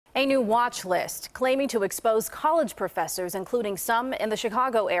A new watch list claiming to expose college professors, including some in the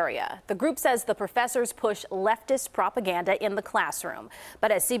Chicago area. The group says the professors push leftist propaganda in the classroom.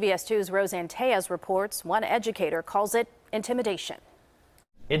 But as CBS 2's Roseanne Tellez reports, one educator calls it intimidation.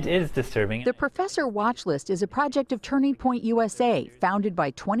 It is disturbing. The Professor Watchlist is a project of Turning Point USA, founded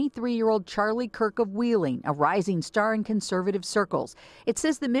by 23-year-old Charlie Kirk of Wheeling, a rising star in conservative circles. It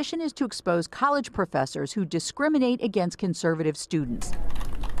says the mission is to expose college professors who discriminate against conservative students.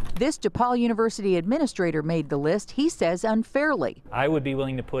 This DePaul University administrator made the list, he says, unfairly. I would be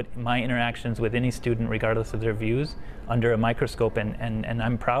willing to put my interactions with any student, regardless of their views, under a microscope, and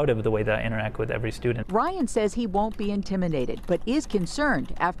I'm proud of the way that I interact with every student. Ryan says he won't be intimidated, but is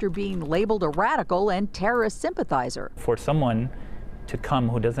concerned after being labeled a radical and terrorist sympathizer. For someone to come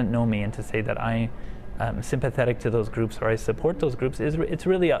who doesn't know me and to say that I am sympathetic to those groups or I support those groups, it's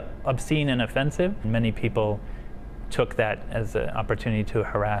really obscene and offensive. Many people took that as an opportunity to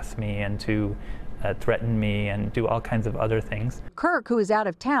harass me and to threaten me and do all kinds of other things. Kirk, who is out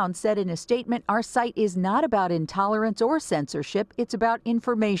of town, said in a statement, "Our site is not about intolerance or censorship, it's about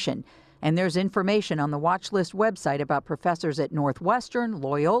information." And there's information on the Watchlist website about professors at Northwestern,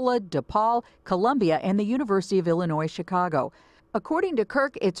 Loyola, DePaul, Columbia, and the University of Illinois Chicago. According to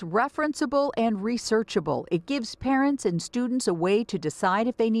Kirk, it's referenceable and researchable. It gives parents and students a way to decide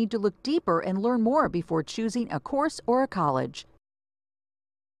if they need to look deeper and learn more before choosing a course or a college.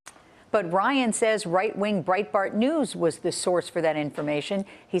 But Ryan says right-wing Breitbart News was the source for that information.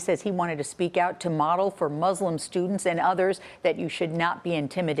 He says he wanted to speak out to model for Muslim students and others that you should not be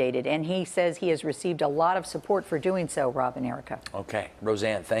intimidated. And he says he has received a lot of support for doing so, Rob and Erica. Okay,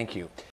 Roseanne, thank you.